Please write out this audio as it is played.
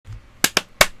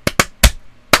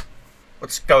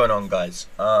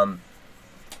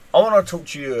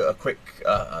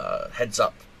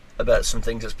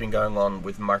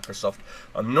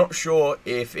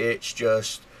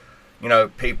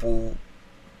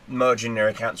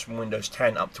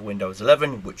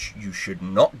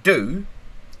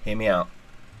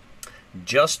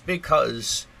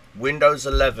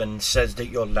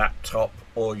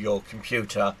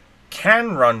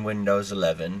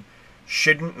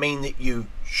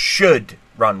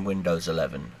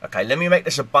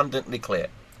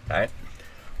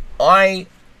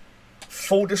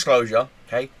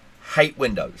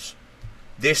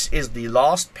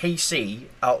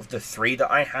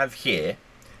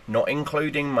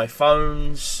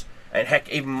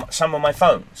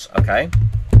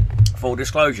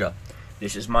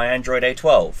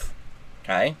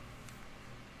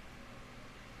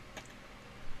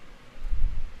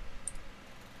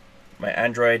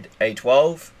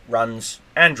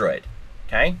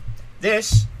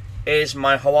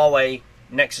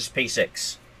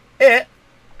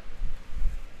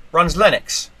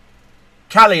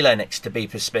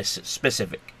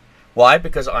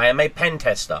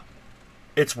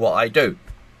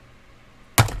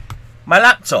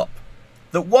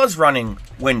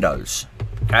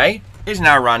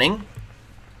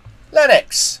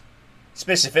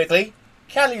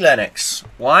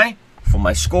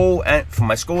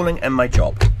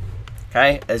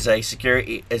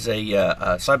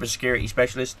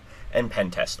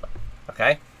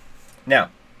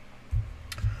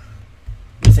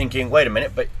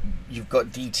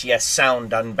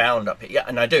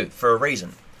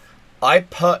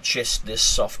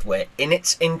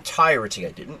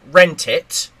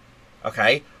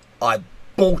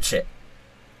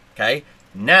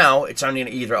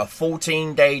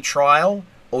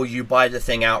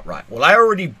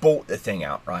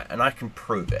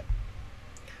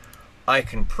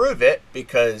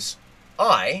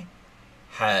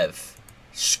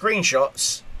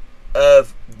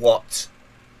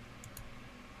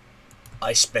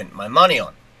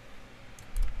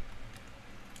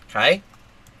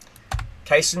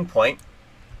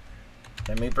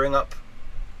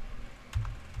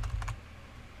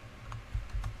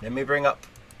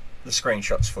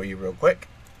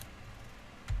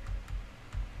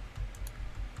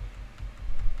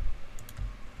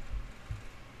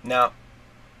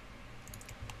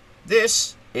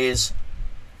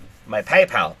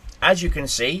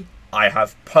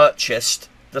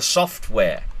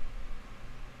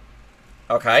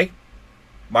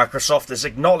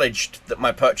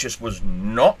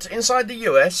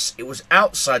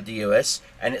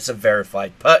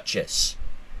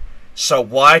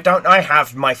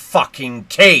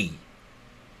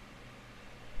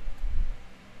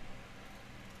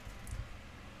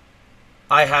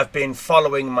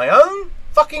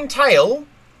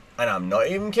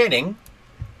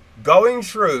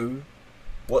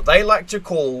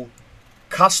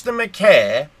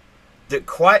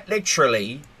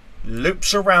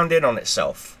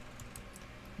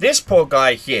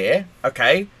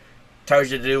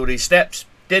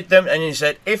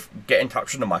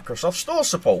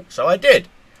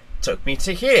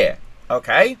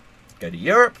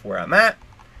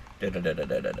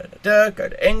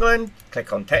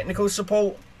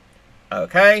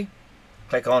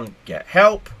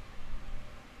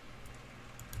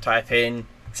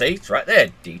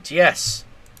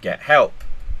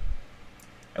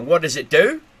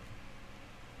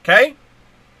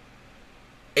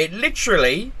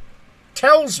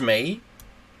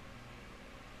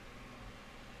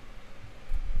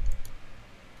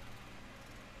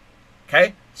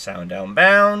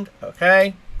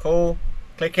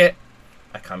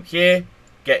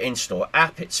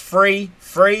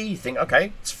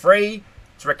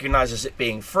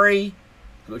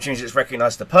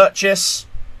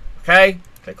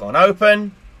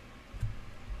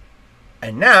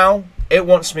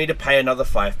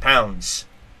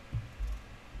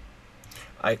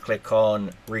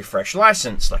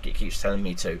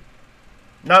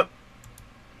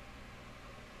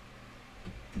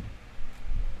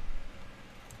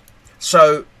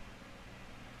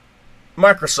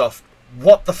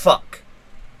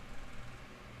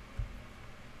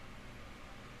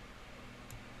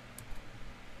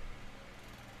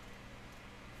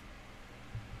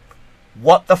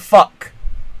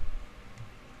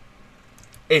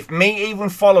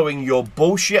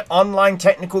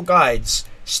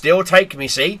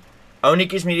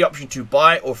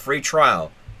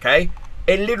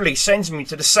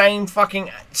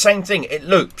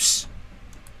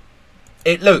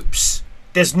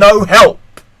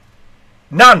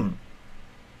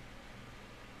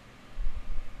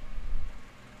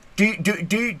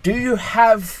Do you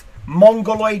have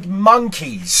mongoloid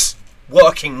monkeys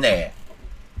working there?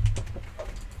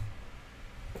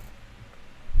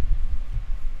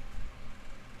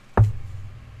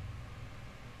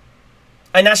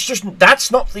 And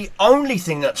that's not the only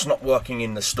thing that's not working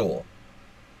in the store.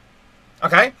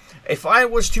 Okay, if I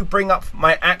was to bring up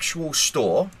my actual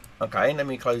store, okay, let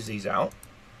me close these out.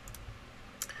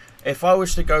 If I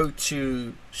was to go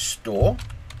to store,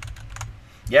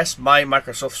 yes, my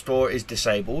Microsoft Store is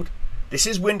disabled. This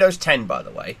is Windows 10, by the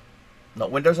way,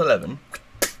 not Windows 11.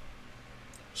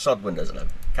 Sod Windows 11.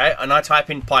 Okay, and I type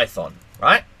in Python,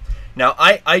 right? Now,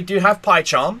 I do have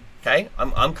PyCharm. Okay,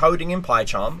 I'm coding in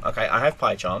PyCharm. Okay, I have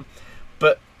PyCharm,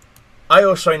 but I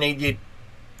also needed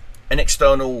an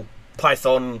external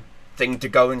Python thing to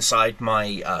go inside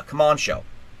my command shell.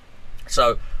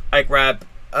 So I grab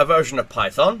a version of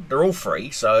Python. They're all free.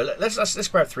 So let's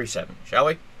grab 3.7, shall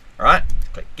we? All right.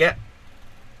 Click get.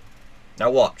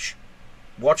 Now watch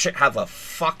it have a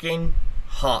fucking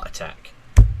heart attack.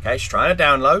 Okay, it's trying to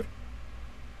download.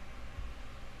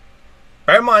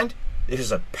 Bear in mind, this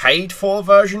is a paid-for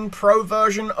version, pro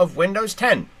version of Windows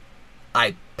 10.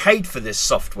 I paid for this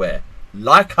software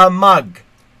like a mug.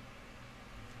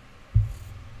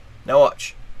 Now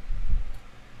watch.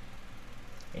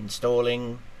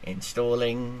 Installing.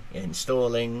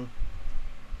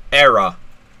 Error.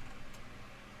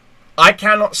 I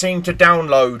cannot seem to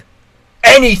download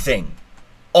anything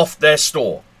off their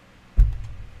store.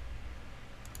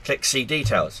 Click see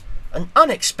details. An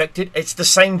unexpected, it's the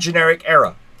same generic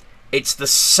error. It's the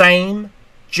same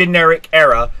generic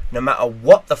error no matter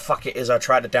what the fuck it is I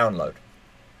try to download.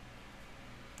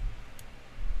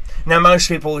 Now most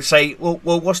people will say, well,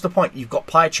 what's the point? You've got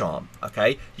PyCharm,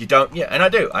 okay? You don't, yeah, and I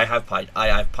do. I have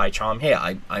PyCharm here.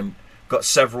 I'm got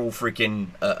several freaking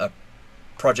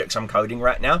projects I'm coding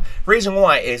right now. Reason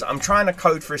why is I'm trying to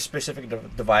code for a specific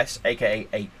device, aka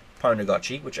a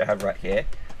Ponagotchi, which I have right here.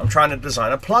 I'm trying to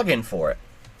design a plugin for it.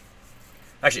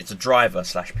 Actually, it's a driver /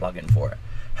 plugin for it.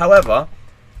 However,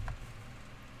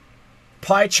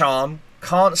 PyCharm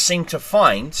can't seem to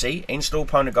find, see, install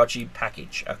Ponagotchi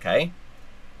package, okay?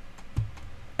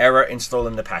 Error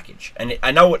installing the package. And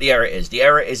I know what the error is. The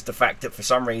error is the fact that for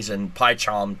some reason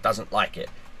PyCharm doesn't like it.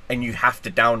 And you have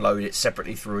to download it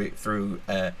separately through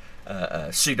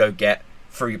sudo get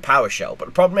through your PowerShell. But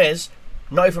the problem is,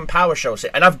 not even PowerShell's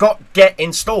it. And I've got get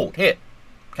installed here.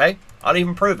 Okay? I'll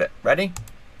even prove it. Ready?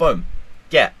 Boom.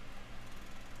 Get.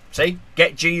 See?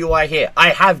 Get GUI here. I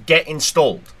have get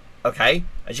installed. Okay?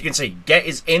 As you can see, get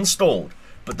is installed.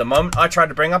 But the moment I try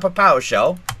to bring up a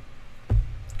PowerShell,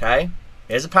 okay?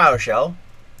 Here's a PowerShell.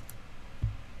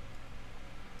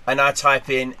 And I type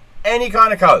in any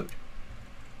kind of code.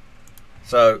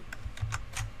 So,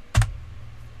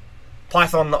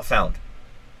 Python not found.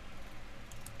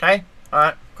 Okay?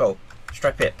 Alright, cool. Let's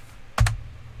try pip.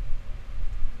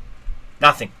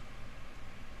 Nothing.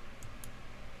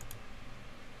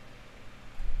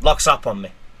 Locks up on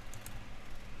me.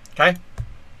 Okay?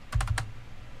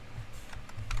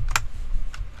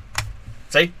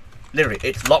 See? Literally,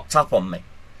 it's locked up on me.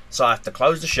 So I have to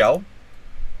close the shell.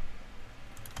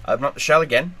 Open up the shell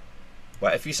again.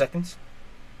 Wait a few seconds.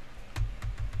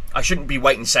 I shouldn't be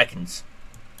waiting seconds.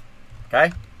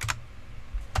 Okay?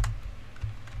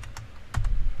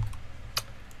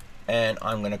 And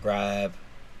I'm going to grab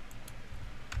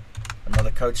another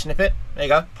code snippet. There you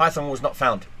go. Python was not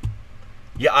found.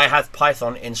 Yeah, I have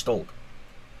Python installed.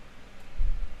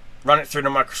 Run it through the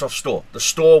Microsoft Store. The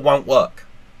store won't work.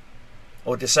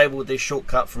 Or disable this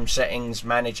shortcut from settings,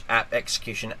 manage app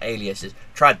execution aliases.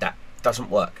 Tried that. Doesn't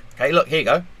work. Okay, look, here you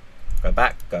go. Go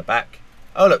back, go back.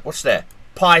 Oh, look, what's there?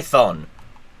 Python.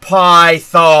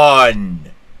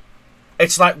 Python.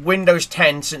 It's like Windows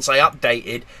 10, since I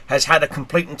updated, has had a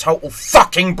complete and total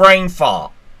fucking brain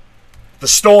fart. The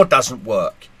store doesn't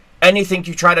work. Anything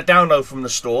you try to download from the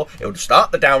store, it'll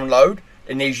start the download,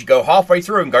 and then you go halfway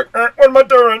through and go, what am I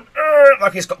doing?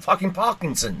 Like it's got fucking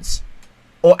Parkinson's.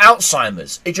 Or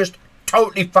Alzheimer's. It just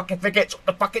totally fucking forgets what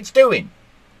the fuck it's doing.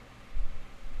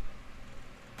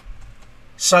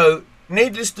 So,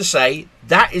 needless to say,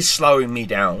 that is slowing me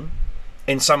down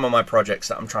in some of my projects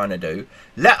that I'm trying to do.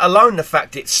 Let alone the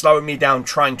fact it's slowing me down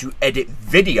trying to edit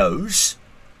videos.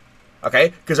 Okay,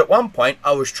 because at one point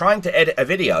I was trying to edit a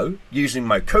video using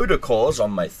my CUDA cores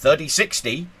on my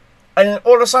 3060, and then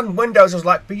all of a sudden Windows was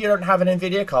like, but you don't have an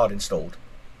NVIDIA card installed.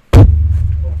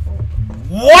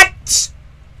 What?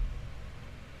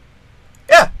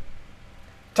 Yeah.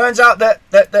 Turns out that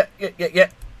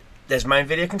there's my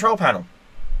NVIDIA control panel.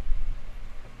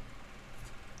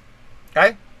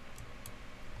 Okay.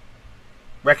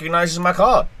 Recognizes my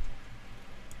card.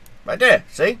 Right there,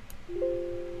 see?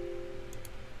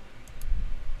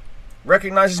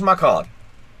 recognizes my card.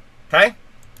 Okay?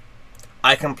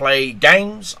 I can play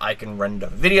games, I can render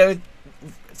video,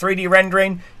 3D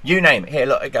rendering, you name it. Here,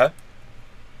 look, there you go.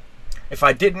 If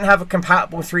I didn't have a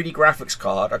compatible 3D graphics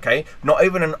card, okay, not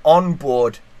even an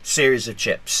onboard series of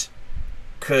chips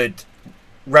could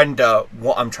render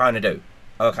what I'm trying to do.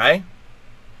 Okay?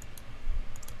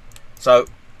 So,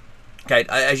 okay,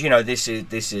 as you know, this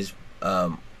is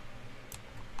a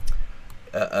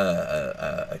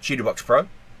Cheetahbox Pro.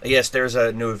 Yes, there's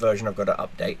a newer version I've got to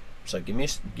update. So give me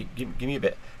a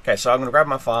bit. Okay, so I'm going to grab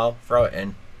my file, throw it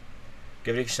in,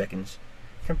 give it a few seconds.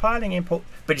 Compiling input.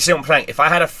 But you see what I'm playing? If I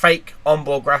had a fake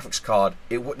onboard graphics card,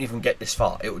 it wouldn't even get this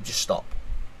far. It would just stop.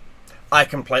 I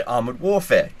can play Armored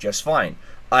Warfare just fine.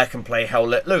 I can play Hell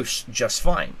Let Loose just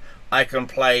fine. I can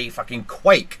play fucking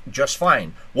Quake just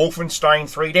fine. Wolfenstein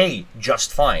 3D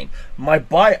just fine.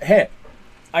 Here,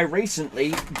 I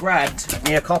recently grabbed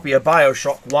me a copy of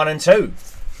BioShock 1 and 2.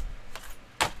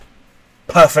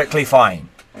 Perfectly fine.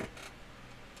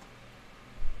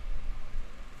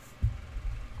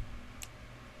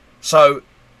 So,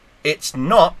 it's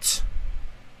not,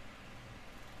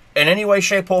 in any way,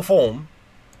 shape or form,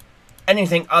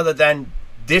 anything other than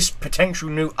this potential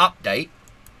new update.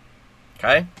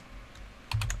 Okay?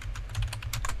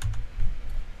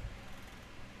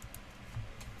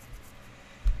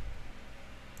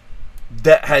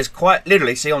 That has quite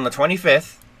literally, see, on the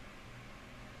 25th.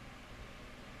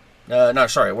 No,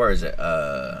 sorry, where is it?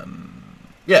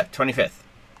 Yeah, 25th.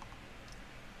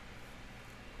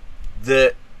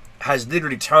 That has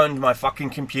literally turned my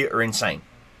fucking computer insane.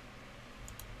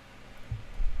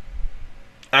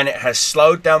 And it has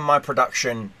slowed down my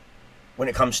production when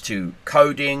it comes to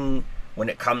coding, when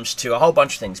it comes to a whole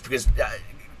bunch of things. Because,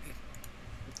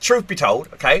 truth be told,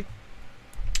 okay,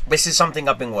 this is something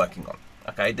I've been working on.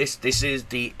 Okay, this is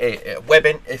the web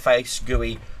interface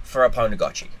GUI for a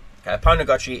Ponegotchi. Okay, a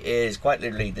Ponegotchi is quite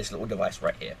literally this little device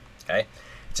right here. Okay,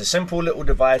 it's a simple little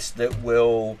device that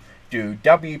will do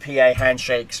WPA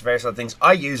handshakes, various other things.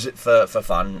 I use it for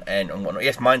fun and whatnot.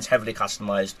 Yes, mine's heavily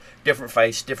customized, different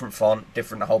face, different font,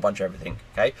 different a whole bunch of everything.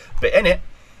 Okay, but in it,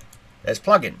 there's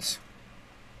plugins.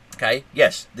 Okay,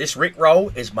 yes, this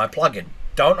Rickroll is my plugin.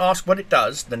 Don't ask what it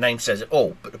does. The name says it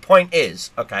all. But the point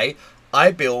is, okay,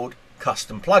 I build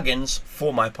custom plugins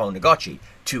for my Ponegotchi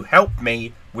to help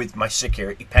me with my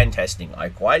security pen testing. I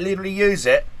quite literally use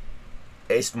it.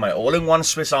 It's my all-in-one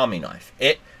Swiss Army knife.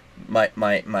 My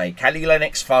Kali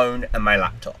Linux phone and my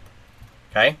laptop.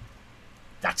 Okay?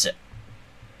 That's it.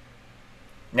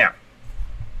 Now,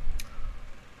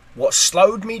 what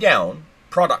slowed me down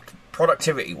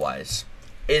productivity-wise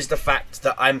is the fact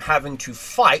that I'm having to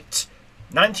fight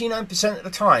 99% of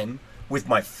the time with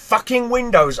my fucking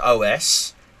Windows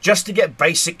OS just to get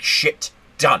basic shit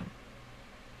done.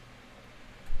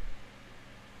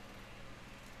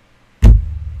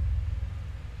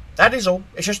 That is all.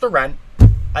 It's just a rant.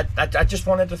 I just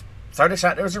wanted to throw this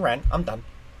out there as a rant. I'm done.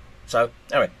 So,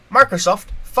 anyway, Microsoft,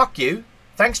 fuck you.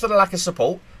 Thanks for the lack of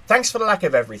support. Thanks for the lack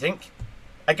of everything.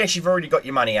 I guess you've already got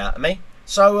your money out of me.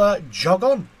 So, jog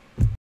on.